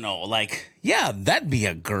aspirational, like, yeah, that'd be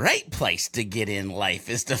a great place to get in life,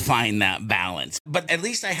 is to find that balance. But at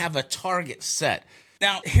least I have a target set.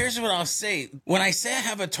 Now, here's what I'll say. When I say I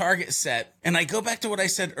have a target set, and I go back to what I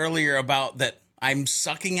said earlier about that I'm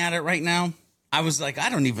sucking at it right now, I was like, I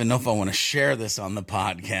don't even know if I want to share this on the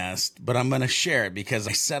podcast, but I'm going to share it because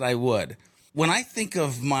I said I would. When I think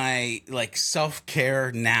of my like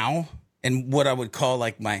self-care now, and what I would call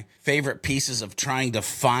like my favorite pieces of trying to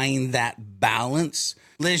find that balance.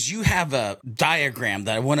 Liz, you have a diagram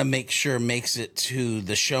that I want to make sure makes it to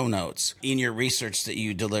the show notes in your research that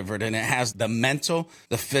you delivered. And it has the mental,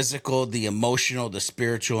 the physical, the emotional, the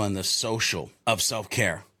spiritual, and the social of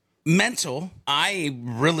self-care. Mental, I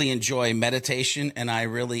really enjoy meditation and I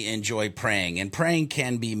really enjoy praying. And praying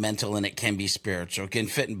can be mental and it can be spiritual. It can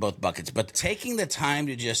fit in both buckets. But taking the time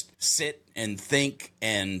to just sit and think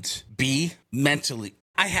and be mentally,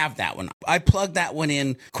 I have that one. I plug that one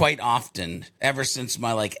in quite often ever since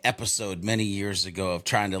my like episode many years ago of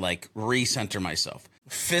trying to like recenter myself.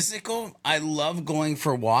 Physical, I love going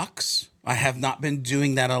for walks. I have not been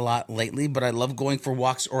doing that a lot lately, but I love going for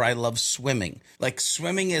walks, or I love swimming. Like,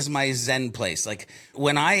 swimming is my zen place. Like,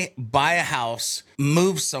 when I buy a house,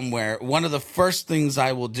 move somewhere, one of the first things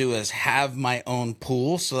I will do is have my own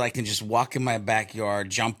pool so that I can just walk in my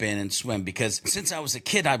backyard, jump in and swim. Because since I was a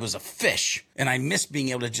kid, I was a fish, and I miss being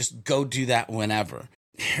able to just go do that whenever.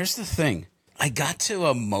 Here's the thing. I got too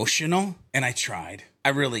emotional, and I tried. I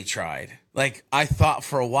really tried. Like, I thought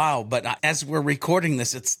for a while, but as we're recording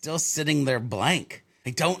this, it's still sitting there blank.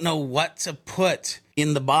 I don't know what to put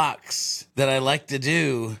in the box that I like to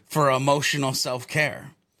do for emotional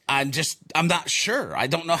self-care. I'm not sure. I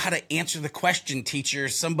don't know how to answer the question, teacher.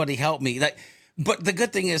 Somebody help me. But the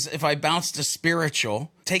good thing is, if I bounce to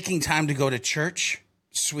spiritual, taking time to go to church,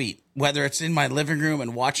 sweet. Whether it's in my living room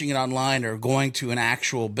and watching it online or going to an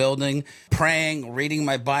actual building, praying, reading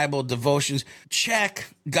my Bible, devotions, check,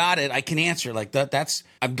 got it. I can answer like that.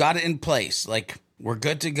 I've got it in place. Like, We're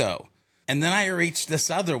good to go. And then I reached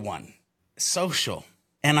this other one, social.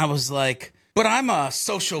 And I was like, but I'm a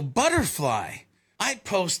social butterfly. I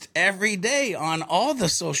post every day on all the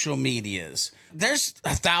social medias. There's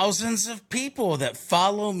thousands of people that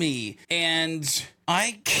follow me, and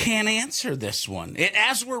I can't answer this one.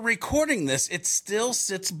 As we're recording this, it still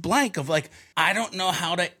sits blank of like, I don't know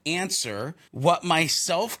how to answer what my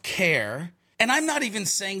self-care, and I'm not even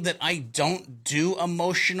saying that I don't do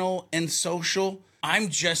emotional and social. I'm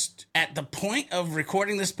just at the point of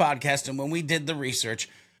recording this podcast, and when we did the research,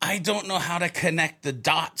 I don't know how to connect the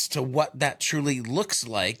dots to what that truly looks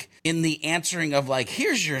like in the answering of like,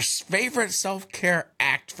 here's your favorite self-care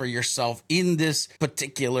act for yourself in this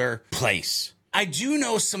particular place. I do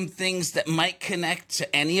know some things that might connect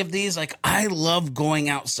to any of these. Like, I love going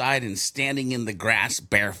outside and standing in the grass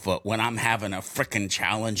barefoot when I'm having a freaking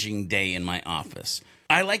challenging day in my office.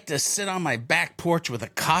 I like to sit on my back porch with a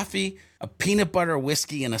coffee, a peanut butter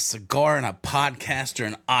whiskey, and a cigar, and a podcast or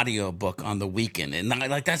an audiobook on the weekend. And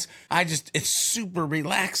it's super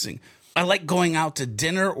relaxing. I like going out to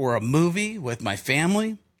dinner or a movie with my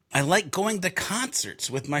family. I like going to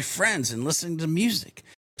concerts with my friends and listening to music.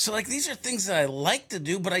 So like, these are things that I like to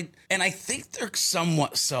do, but I think they're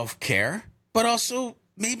somewhat self-care, but also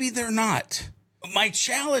maybe they're not. My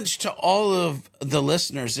challenge to all of the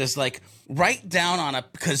listeners is like, write down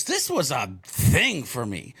because this was a thing for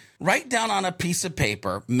me. Write down on a piece of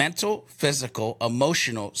paper, mental, physical,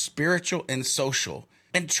 emotional, spiritual, and social,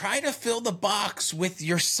 and try to fill the box with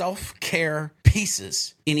your self-care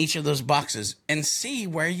pieces in each of those boxes and see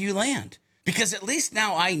where you land. Because at least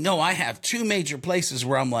now I know I have two major places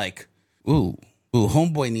where I'm like, ooh,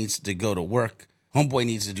 homeboy needs to go to work. Homeboy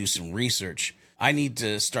needs to do some research. I need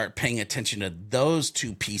to start paying attention to those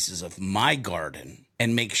two pieces of my garden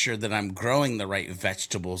and make sure that I'm growing the right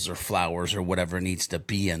vegetables or flowers or whatever needs to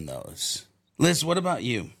be in those. Liz, what about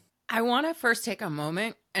you? I want to first take a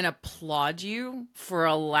moment and applaud you for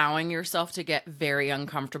allowing yourself to get very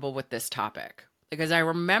uncomfortable with this topic. Because I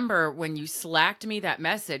remember when you slacked me that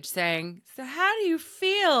message saying, so how do you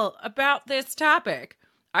feel about this topic?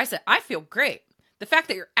 I said, I feel great. The fact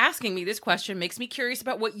that you're asking me this question makes me curious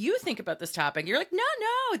about what you think about this topic. You're like, no,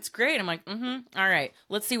 it's great. I'm like, all right,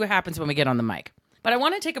 let's see what happens when we get on the mic. But I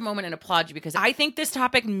want to take a moment and applaud you because I think this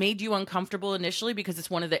topic made you uncomfortable initially because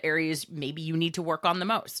it's one of the areas maybe you need to work on the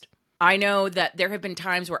most. I know that there have been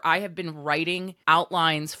times where I have been writing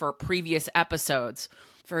outlines for previous episodes.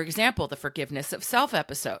 For example, the forgiveness of self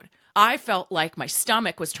episode. I felt like my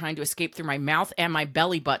stomach was trying to escape through my mouth and my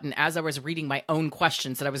belly button as I was reading my own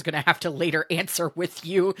questions that I was going to have to later answer with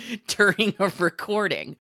you during a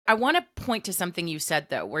recording. I want to point to something you said,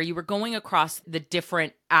 though, where you were going across the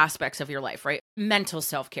different aspects of your life, right? Mental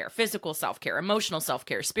self-care, physical self-care, emotional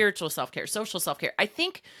self-care, spiritual self-care, social self-care. I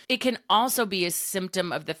think it can also be a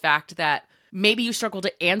symptom of the fact that maybe you struggle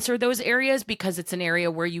to answer those areas because it's an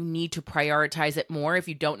area where you need to prioritize it more. If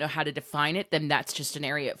you don't know how to define it, then that's just an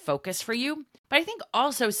area of focus for you. But I think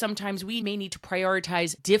also sometimes we may need to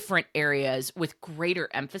prioritize different areas with greater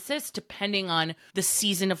emphasis depending on the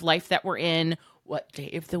season of life that we're in, what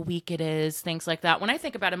day of the week it is, things like that. When I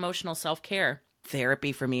think about emotional self-care,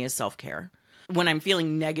 therapy for me is self-care. When I'm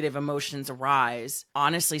feeling negative emotions arise,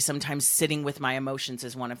 honestly, sometimes sitting with my emotions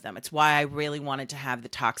is one of them. It's why I really wanted to have the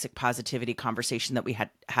toxic positivity conversation that we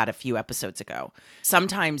had a few episodes ago.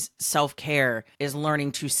 Sometimes self-care is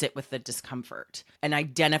learning to sit with the discomfort and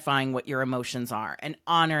identifying what your emotions are and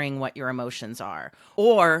honoring what your emotions are.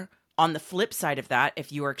 Or on the flip side of that,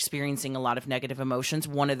 if you are experiencing a lot of negative emotions,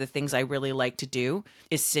 one of the things I really like to do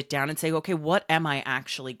is sit down and say, okay, what am I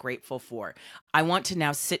actually grateful for? I want to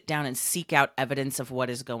now sit down and seek out evidence of what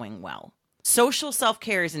is going well. Social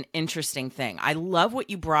self-care is an interesting thing. I love what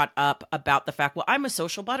you brought up about the fact, well, I'm a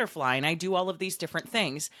social butterfly and I do all of these different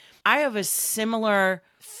things. I have a similar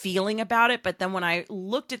feeling about it, but then when I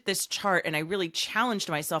looked at this chart and I really challenged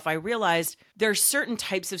myself, I realized there are certain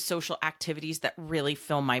types of social activities that really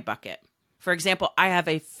fill my bucket. For example, I have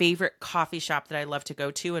a favorite coffee shop that I love to go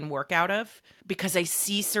to and work out of because I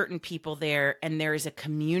see certain people there and there is a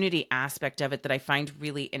community aspect of it that I find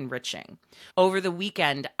really enriching. Over the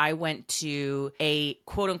weekend, I went to a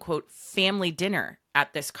quote unquote family dinner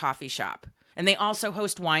at this coffee shop. And they also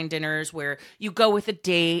host wine dinners where you go with a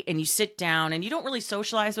date and you sit down and you don't really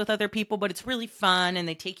socialize with other people, but it's really fun and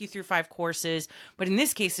they take you through 5 courses. But in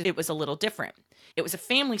this case, it was a little different. It was a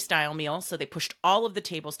family style meal, so they pushed all of the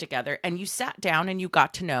tables together and you sat down and you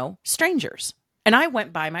got to know strangers. And I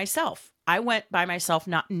went by myself. I went by myself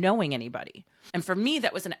not knowing anybody. And for me,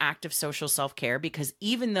 that was an act of social self-care because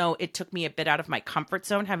even though it took me a bit out of my comfort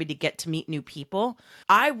zone, having to get to meet new people,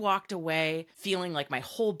 I walked away feeling like my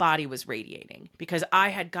whole body was radiating because I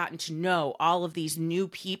had gotten to know all of these new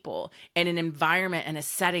people in an environment and a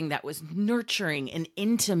setting that was nurturing and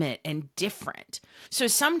intimate and different. So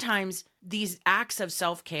sometimes these acts of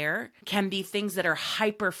self-care can be things that are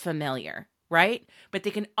hyper familiar, right? But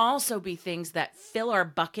they can also be things that fill our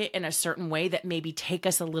bucket in a certain way that maybe take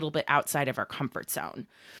us a little bit outside of our comfort zone.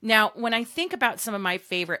 Now, when I think about some of my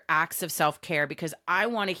favorite acts of self-care, because I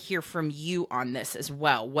want to hear from you on this as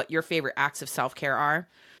well, what your favorite acts of self-care are.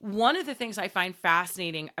 One of the things I find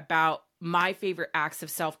fascinating about my favorite acts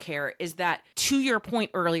of self-care is that, to your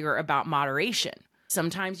point earlier about moderation,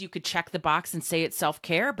 sometimes you could check the box and say it's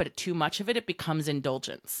self-care, but too much of it, it becomes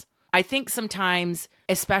indulgence. I think sometimes,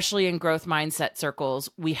 especially in growth mindset circles,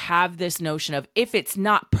 we have this notion of if it's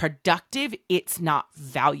not productive, it's not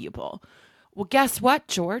valuable. Well, guess what,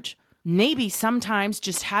 George? Maybe sometimes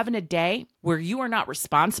just having a day where you are not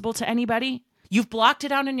responsible to anybody, you've blocked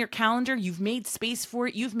it out in your calendar, you've made space for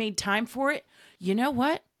it, you've made time for it. You know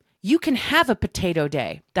what? You can have a potato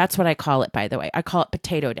day. That's what I call it, by the way. I call it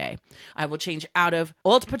potato day. I will change out of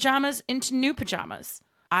old pajamas into new pajamas.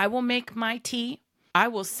 I will make my tea. I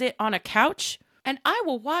will sit on a couch and I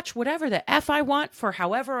will watch whatever the F I want for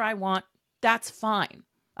however I want. That's fine.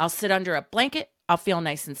 I'll sit under a blanket. I'll feel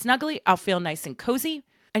nice and snuggly. I'll feel nice and cozy.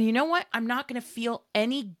 And you know what? I'm not going to feel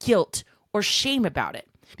any guilt or shame about it.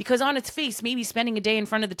 Because on its face, maybe spending a day in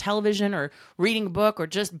front of the television or reading a book or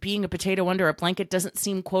just being a potato under a blanket doesn't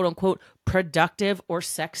seem quote unquote productive or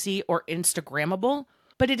sexy or Instagrammable,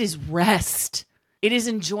 but it is rest. It is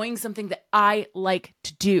enjoying something that I like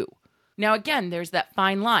to do. Now, again, there's that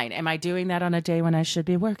fine line. Am I doing that on a day when I should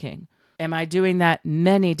be working? Am I doing that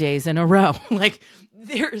many days in a row?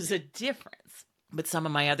 There's a difference. But some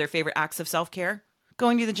of my other favorite acts of self-care,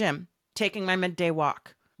 going to the gym, taking my midday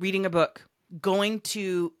walk, reading a book, going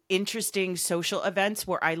to interesting social events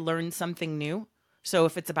where I learn something new. So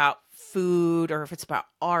if it's about food or if it's about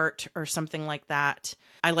art or something like that,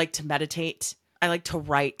 I like to meditate. I like to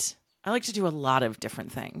write. I like to do a lot of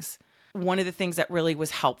different things. One of the things that really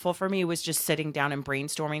was helpful for me was just sitting down and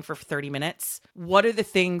brainstorming for 30 minutes. What are the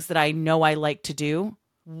things that I know I like to do?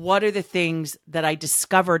 What are the things that I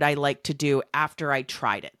discovered I like to do after I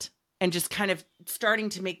tried it? And just kind of starting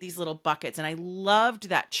to make these little buckets. And I loved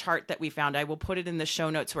that chart that we found. I will put it in the show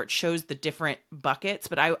notes where it shows the different buckets,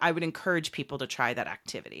 but I would encourage people to try that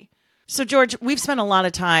activity. So George, we've spent a lot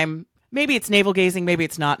of time. Maybe it's navel gazing, maybe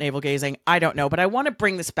it's not navel gazing. I don't know, but I want to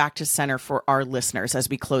bring this back to center for our listeners as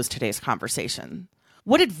we close today's conversation.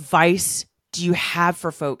 What advice do you have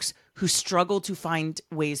for folks who struggle to find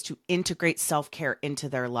ways to integrate self-care into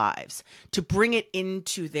their lives, to bring it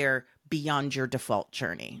into their beyond your default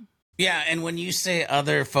journey? Yeah, and when you say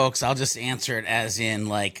other folks, I'll just answer it as in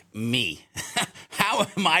like me. How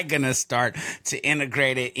am I going to start to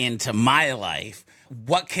integrate it into my life?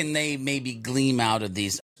 What can they maybe glean out of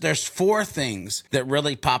these? There's 4 things that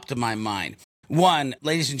really popped to my mind. 1,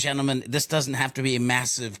 ladies and gentlemen, this doesn't have to be a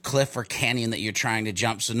massive cliff or canyon that you're trying to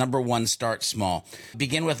jump. So number 1, start small.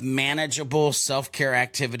 Begin with manageable self-care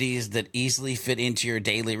activities that easily fit into your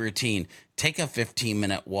daily routine. Take a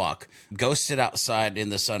 15-minute walk. Go sit outside in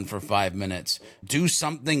the sun for 5 minutes. Do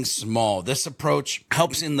something small. This approach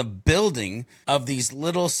helps in the building of these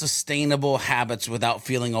little sustainable habits without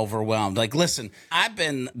feeling overwhelmed. Like, listen, I've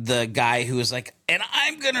been the guy who is like, and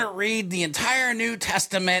I'm going to read the entire New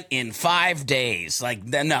Testament in 5 days. Like,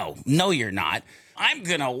 no, you're not. I'm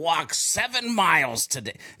going to walk 7 miles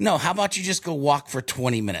today. No, how about you just go walk for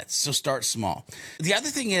 20 minutes? So start small. The other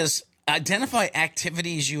thing is, identify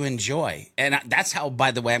activities you enjoy. And that's how,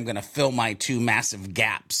 by the way, I'm going to fill my 2 massive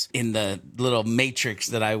gaps in the little matrix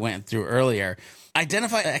that I went through earlier.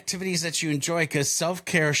 Identify activities that you enjoy because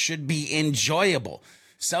self-care should be enjoyable.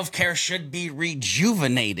 Self-care should be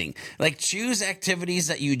rejuvenating. Like, choose activities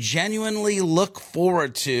that you genuinely look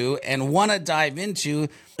forward to and want to dive into.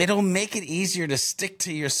 It'll make it easier to stick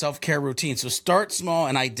to your self-care routine. So start small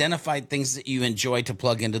and identify things that you enjoy to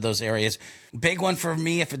plug into those areas. Big one for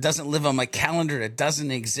me, if it doesn't live on my calendar, it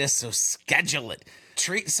doesn't exist, so schedule it.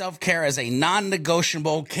 Treat self-care as a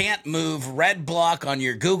non-negotiable, can't move red block on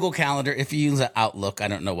your Google Calendar. If you use Outlook, I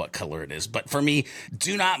don't know what color it is, but for me,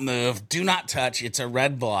 do not move, do not touch. It's a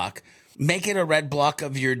red block. Make it a red block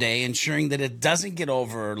of your day, ensuring that it doesn't get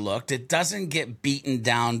overlooked. It doesn't get beaten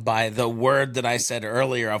down by the word that I said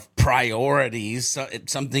earlier of priorities, so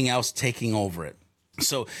it's something else taking over it.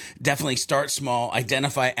 So definitely start small,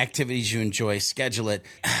 identify activities you enjoy, schedule it.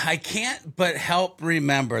 I can't but help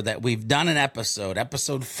remember that we've done an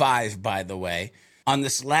episode 5, by the way, on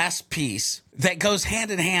this last piece that goes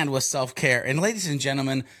hand in hand with self-care. And ladies and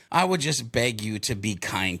gentlemen, I would just beg you to be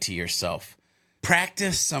kind to yourself.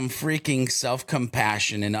 Practice some freaking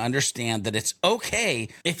self-compassion and understand that it's okay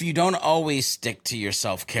if you don't always stick to your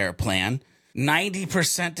self-care plan.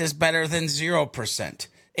 90% is better than 0%.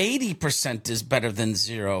 80% is better than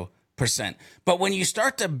 0%. But when you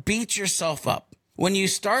start to beat yourself up, when you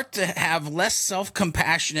start to have less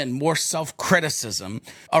self-compassion and more self-criticism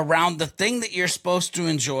around the thing that you're supposed to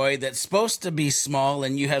enjoy, that's supposed to be small,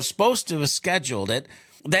 and you have supposed to have scheduled it,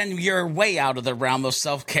 then you're way out of the realm of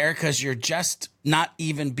self-care because you're just not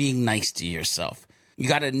even being nice to yourself. You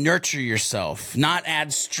got to nurture yourself, not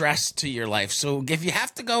add stress to your life. So if you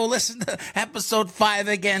have to go listen to episode 5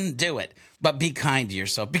 again, do it. But be kind to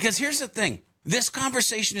yourself. Because here's the thing. This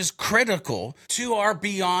conversation is critical to our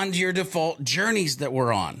beyond your default journeys that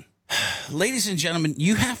we're on. Ladies and gentlemen,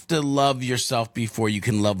 you have to love yourself before you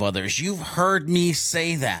can love others. You've heard me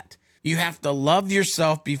say that. You have to love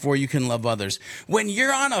yourself before you can love others. When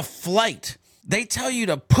you're on a flight, they tell you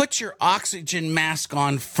to put your oxygen mask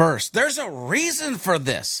on first. There's a reason for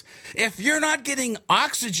this. If you're not getting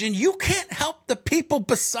oxygen, you can't help the people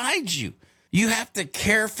beside you. You have to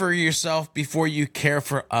care for yourself before you care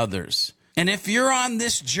for others. And if you're on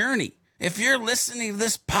this journey, if you're listening to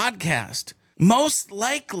this podcast, most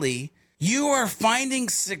likely you are finding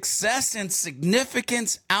success and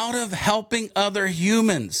significance out of helping other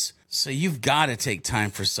humans. So you've got to take time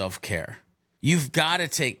for self-care. You've got to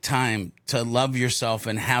take time to love yourself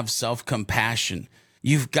and have self-compassion.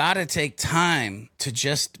 You've got to take time to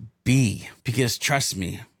just be. Because trust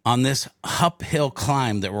me, on this uphill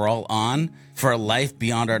climb that we're all on for a life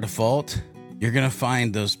beyond our default, you're going to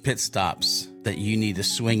find those pit stops that you need to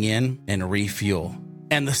swing in and refuel.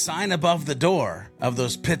 And the sign above the door of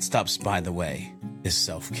those pit stops, by the way, is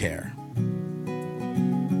self-care.